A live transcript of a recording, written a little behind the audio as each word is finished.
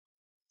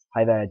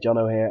Hi there,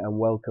 Jono here, and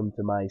welcome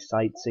to my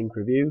SiteSync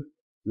review.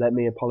 Let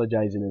me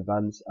apologize in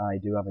advance. I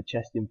do have a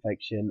chest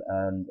infection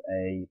and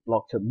a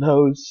blocked up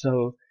nose,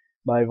 so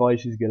my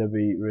voice is going to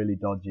be really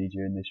dodgy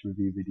during this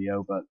review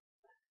video, but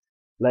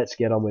let's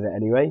get on with it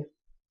anyway.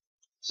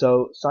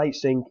 So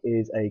SiteSync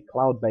is a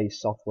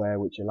cloud-based software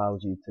which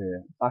allows you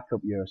to back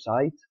up your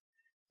site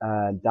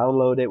and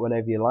download it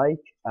whenever you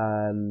like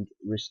and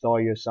restore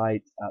your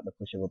site at the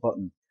push of a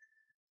button.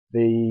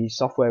 The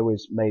software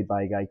was made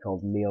by a guy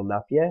called Neil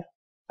Napier,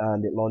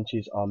 and it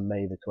launches on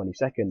May the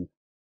 22nd.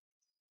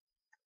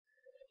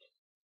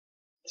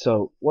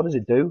 So what does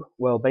it do?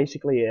 Well,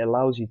 basically it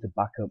allows you to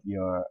back up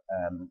your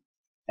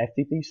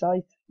FTP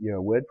site,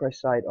 your WordPress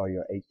site, or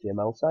your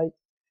HTML site.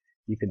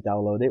 You can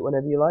download it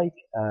whenever you like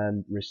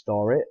and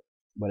restore it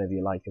whenever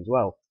you like as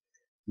well.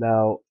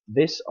 Now,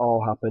 this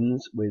all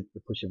happens with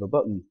the push of a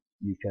button.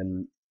 You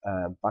can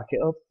back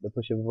it up, the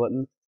push of a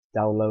button,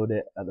 download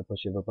it at the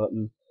push of a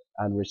button,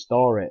 and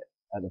restore it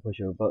at the push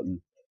of a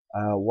button.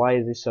 Why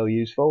is this so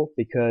useful?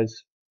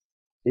 Because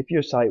if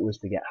your site was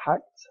to get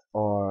hacked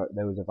or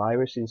there was a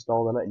virus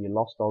installed on it and you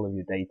lost all of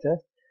your data,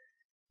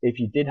 if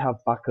you did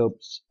have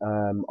backups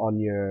on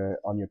your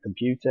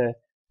computer,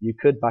 you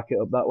could back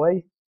it up that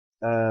way,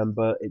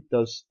 but it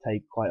does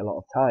take quite a lot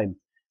of time.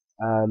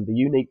 And the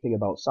unique thing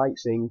about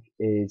SiteSync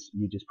is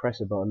you just press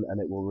a button and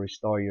it will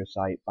restore your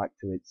site back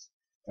to its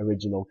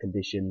original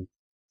condition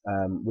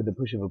with the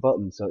push of a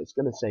button. So it's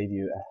going to save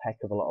you a heck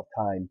of a lot of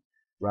time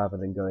rather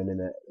than going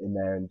in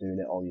there and doing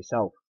it all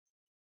yourself.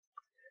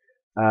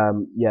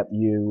 Yep,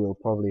 you will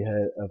probably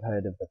have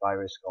heard of the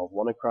virus called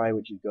WannaCry,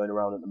 which is going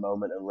around at the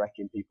moment and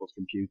wrecking people's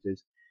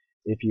computers.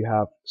 If you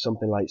have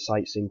something like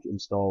SiteSync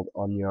installed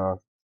on your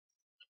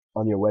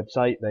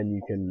website, then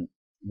you can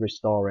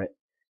restore it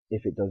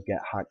if it does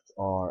get hacked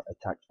or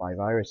attacked by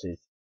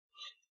viruses.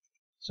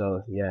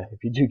 So yeah,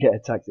 if you do get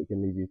attacked, it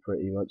can leave you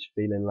pretty much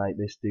feeling like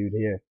this dude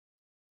here.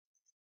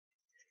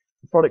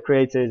 The product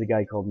creator is a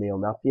guy called Neil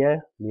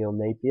Napier. I'm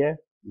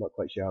not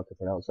quite sure how to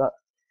pronounce that.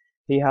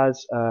 He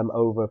has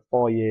over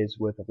 4 years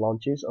worth of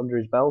launches under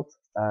his belt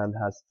and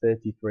has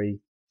 33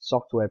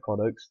 software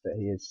products that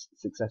he has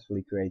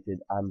successfully created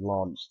and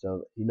launched,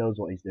 so he knows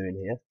what he's doing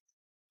here.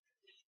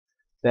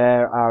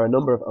 There are a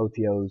number of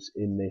OTOs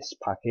in this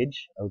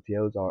package.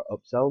 OTOs are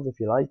upsells, if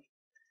you like.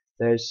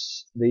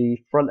 There's the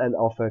front end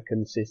offer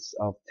consists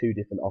of 2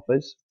 different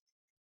offers.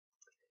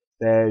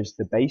 There's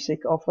the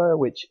basic offer,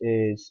 which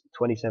is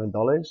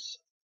 $27.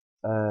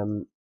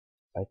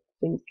 I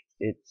think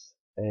it's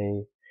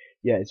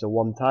a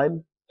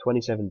one-time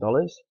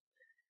 $27.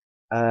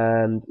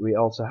 And we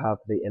also have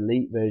the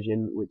elite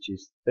version, which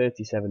is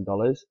 $37.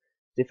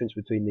 Difference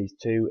between these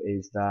two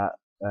is that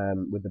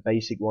with the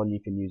basic one you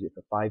can use it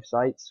for 5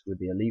 sites, with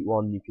the elite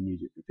one you can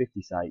use it for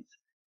 50 sites,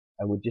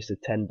 and with just a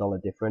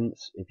 $10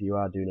 difference, if you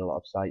are doing a lot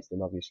of sites,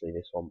 then obviously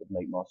this one would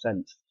make more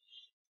sense.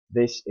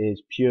 This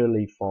is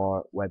purely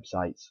for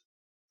websites.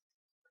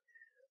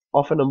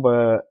 Upsell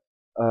number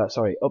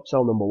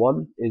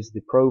 1 is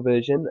the Pro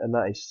version, and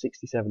that is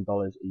 $67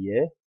 a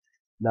year.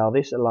 Now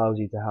this allows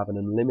you to have an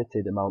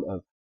unlimited amount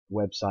of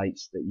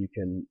websites that you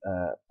can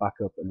back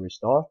up and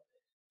restore.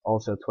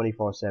 Also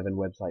 24/7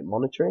 website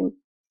monitoring,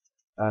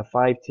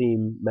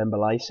 5-team member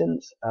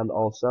license, and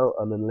also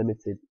an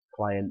unlimited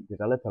client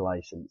developer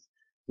license.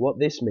 What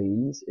this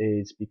means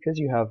is because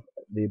you have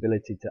the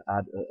ability to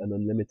add an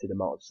unlimited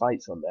amount of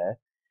sites on there,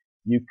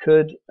 you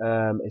could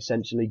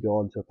essentially go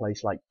onto a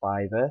place like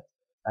Fiverr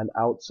and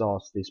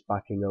outsource this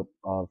backing up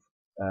of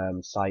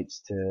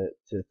sites to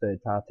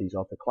third parties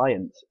or to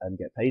clients and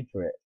get paid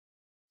for it.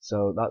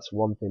 So that's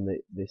one thing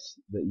that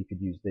you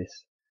could use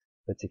this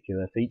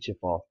particular feature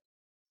for.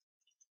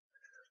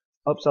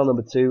 Upsell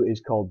number 2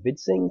 is called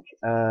VidSync,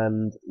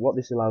 and what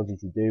this allows you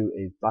to do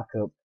is back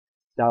up,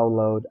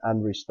 download,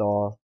 and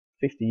restore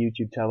 50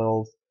 YouTube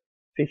channels,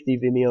 50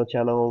 Vimeo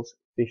channels,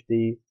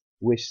 50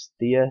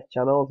 Wistia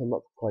channels. I'm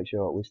not quite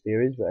sure what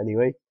Wistia is, but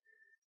anyway.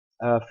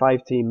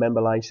 5-team member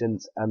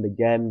license, and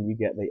again you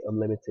get the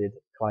unlimited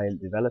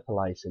client developer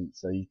license,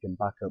 so you can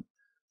back up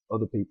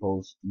other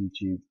people's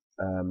YouTube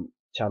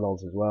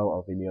channels as well,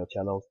 or Vimeo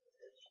channels.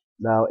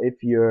 Now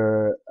if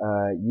your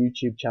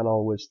YouTube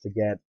channel was to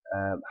get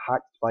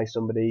hacked by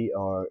somebody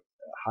or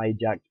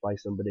hijacked by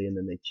somebody and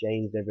then they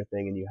changed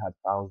everything and you had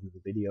thousands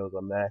of videos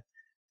on there,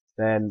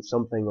 then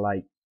something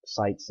like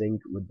SiteSync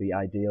would be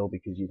ideal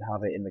because you'd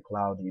have it in the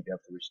cloud and you'd be able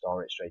to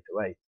restore it straight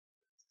away.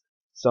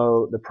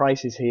 So the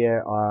prices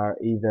here are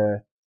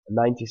either a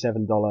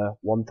 $97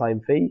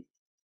 one-time fee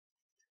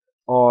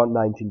or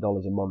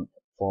 $19 a month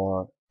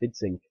for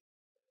VidSync.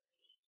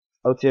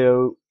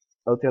 OTO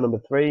number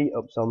 3,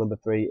 upsell number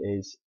 3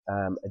 is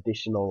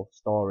additional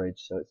storage,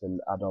 so it's an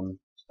add-on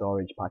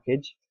storage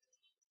package.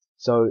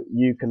 So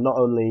you can not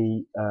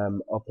only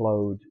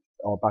upload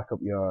or back up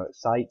your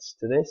sites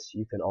to this,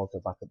 you can also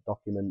back up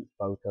documents,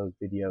 photos,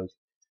 videos,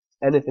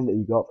 anything that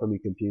you got from your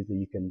computer.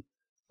 You can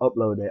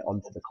upload it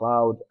onto the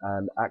cloud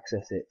and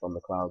access it from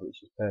the cloud,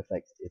 which is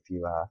perfect if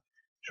you are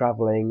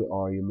traveling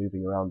or you're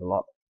moving around a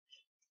lot.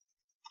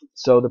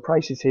 So the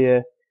prices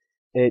here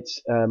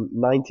It's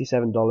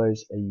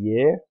 $97 a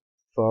year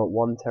for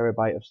 1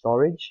 TB of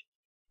storage,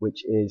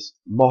 which is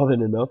more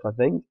than enough, I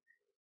think,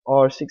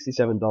 or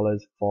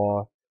 $67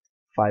 for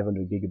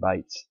 500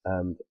 gigabytes.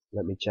 And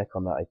let me check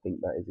on that. I think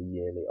that is a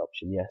yearly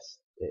option. Yes,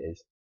 it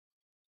is.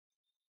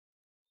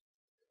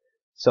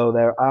 So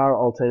there are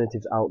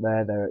alternatives out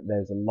there.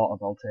 There's a lot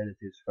of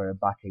alternatives for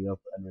backing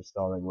up and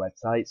restoring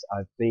websites.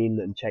 I've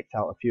been and checked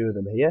out a few of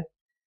them here,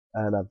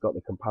 and I've got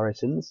the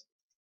comparisons.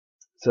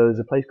 So there's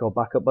a place called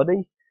Backup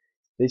Buddy.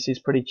 This is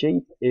pretty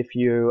cheap if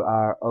you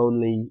are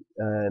only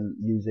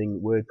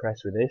using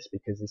WordPress with this,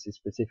 because this is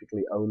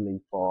specifically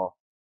only for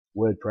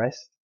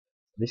WordPress.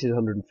 This is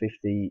 $150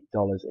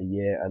 a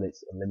year, and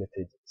it's a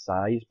limited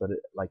size, but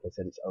like I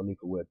said, it's only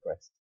for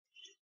WordPress.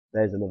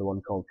 There's another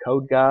one called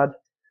CodeGuard,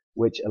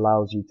 which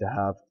allows you to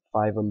have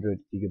 500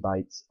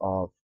 gigabytes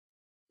of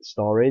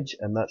storage,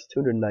 and that's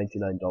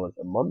 $299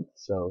 a month,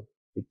 so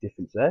big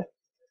difference there.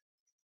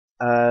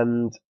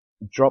 And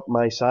Drop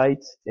My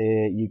Site,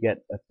 you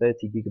get a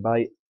 30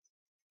 gigabyte.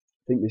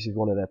 I think this is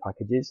one of their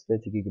packages,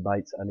 30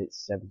 gigabytes, and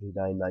it's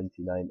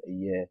 $79.99 a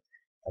year.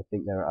 I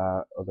think there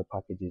are other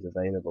packages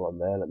available on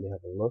there. Let me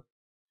have a look.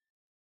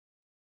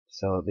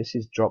 So this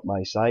is Drop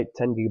My Site.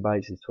 10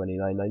 gigabytes is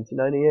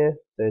 $29.99 a year.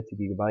 30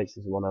 gigabytes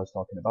is the one I was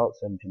talking about,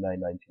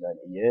 $79.99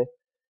 a year.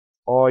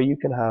 Or you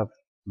can have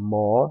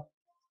more.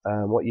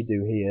 What you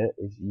do here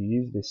is you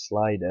use this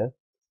slider.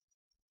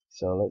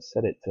 So let's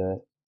set it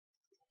to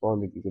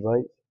 400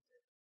 gigabytes.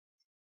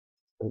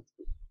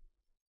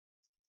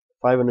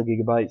 500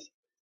 gigabytes,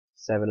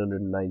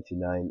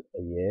 $799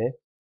 a year.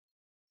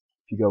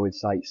 If you go with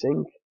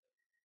SiteSync,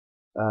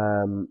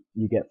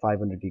 you get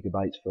 500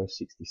 gigabytes for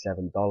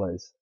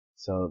 $67.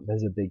 So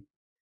there's a big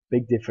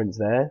difference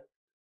there.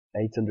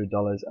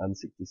 $800 and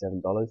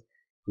 $67. If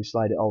we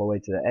slide it all the way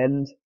to the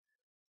end,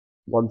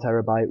 1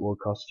 terabyte will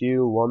cost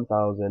you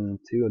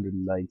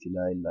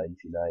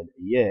 $1,299.99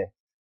 a year,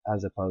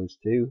 as opposed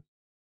to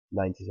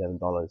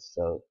 $97.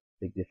 So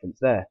big difference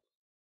there.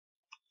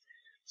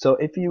 So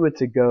if you were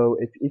to go,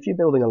 if you're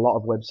building a lot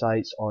of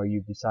websites, or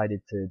you've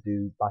decided to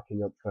do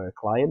backing up for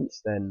clients,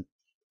 then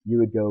you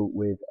would go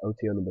with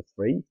OTO number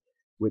 3,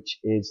 which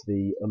is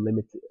the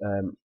unlimited,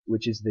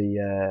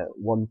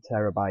 1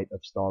 terabyte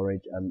of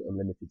storage and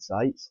unlimited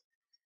sites.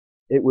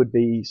 It would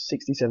be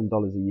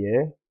 $67 a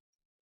year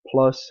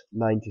plus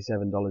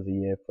 $97 a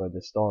year for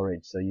the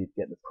storage. So you'd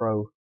get the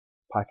Pro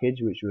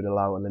package, which would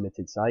allow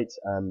unlimited sites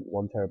and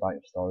 1 terabyte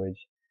of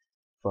storage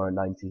for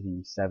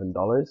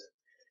 $97.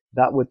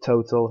 That would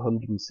total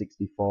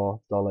 $164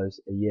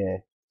 a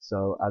year.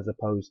 So as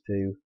opposed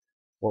to,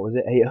 what was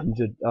it,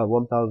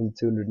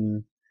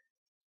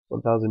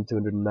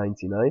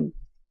 1,299?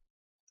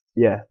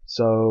 Yeah,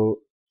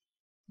 so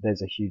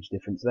there's a huge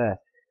difference there.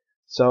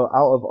 So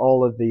out of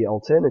all of the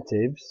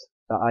alternatives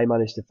that I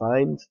managed to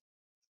find,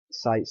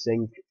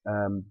 SiteSync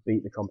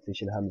beat the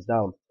competition hands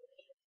down.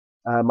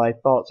 My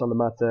thoughts on the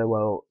matter: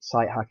 well,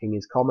 site hacking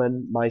is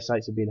common. My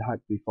sites have been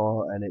hacked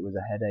before, and it was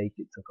a headache.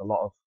 It took a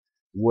lot of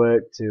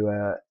work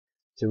to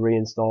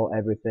reinstall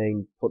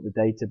everything, put the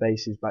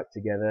databases back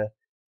together,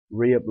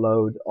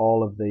 re-upload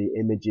all of the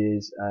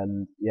images,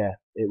 and yeah,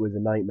 it was a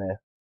nightmare.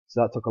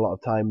 So that took a lot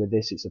of time. With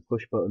this, it's a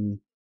push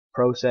button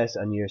process,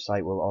 and your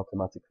site will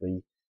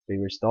automatically be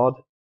restored.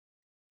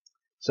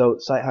 So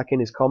site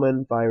hacking is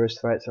common. Virus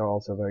threats are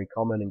also very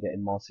common and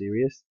getting more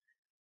serious.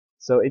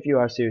 So if you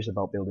are serious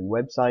about building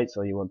websites,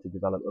 or you want to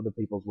develop other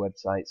people's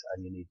websites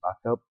and you need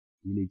backup,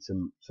 you need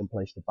some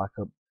place to back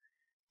up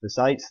the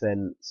sites,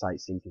 then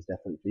SiteSync is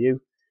definitely for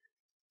you.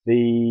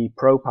 The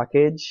Pro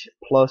package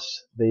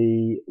plus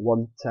the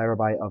 1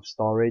 terabyte of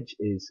storage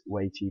is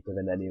way cheaper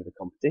than any of the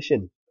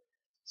competition.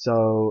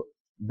 So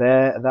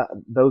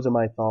those are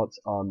my thoughts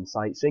on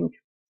SiteSync.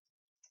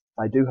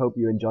 I do hope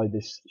you enjoyed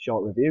this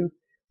short review.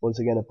 Once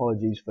again,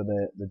 apologies for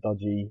the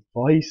dodgy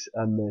voice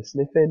and the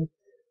sniffing.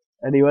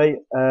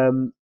 Anyway,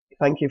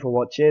 thank you for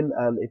watching,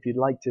 and if you'd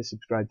like to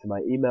subscribe to my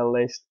email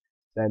list,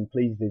 then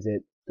please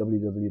visit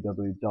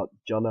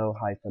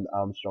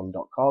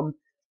www.jono-armstrong.com,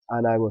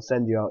 and I will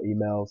send you out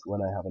emails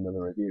when I have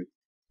another review.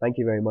 Thank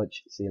you very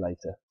much. See you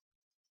later.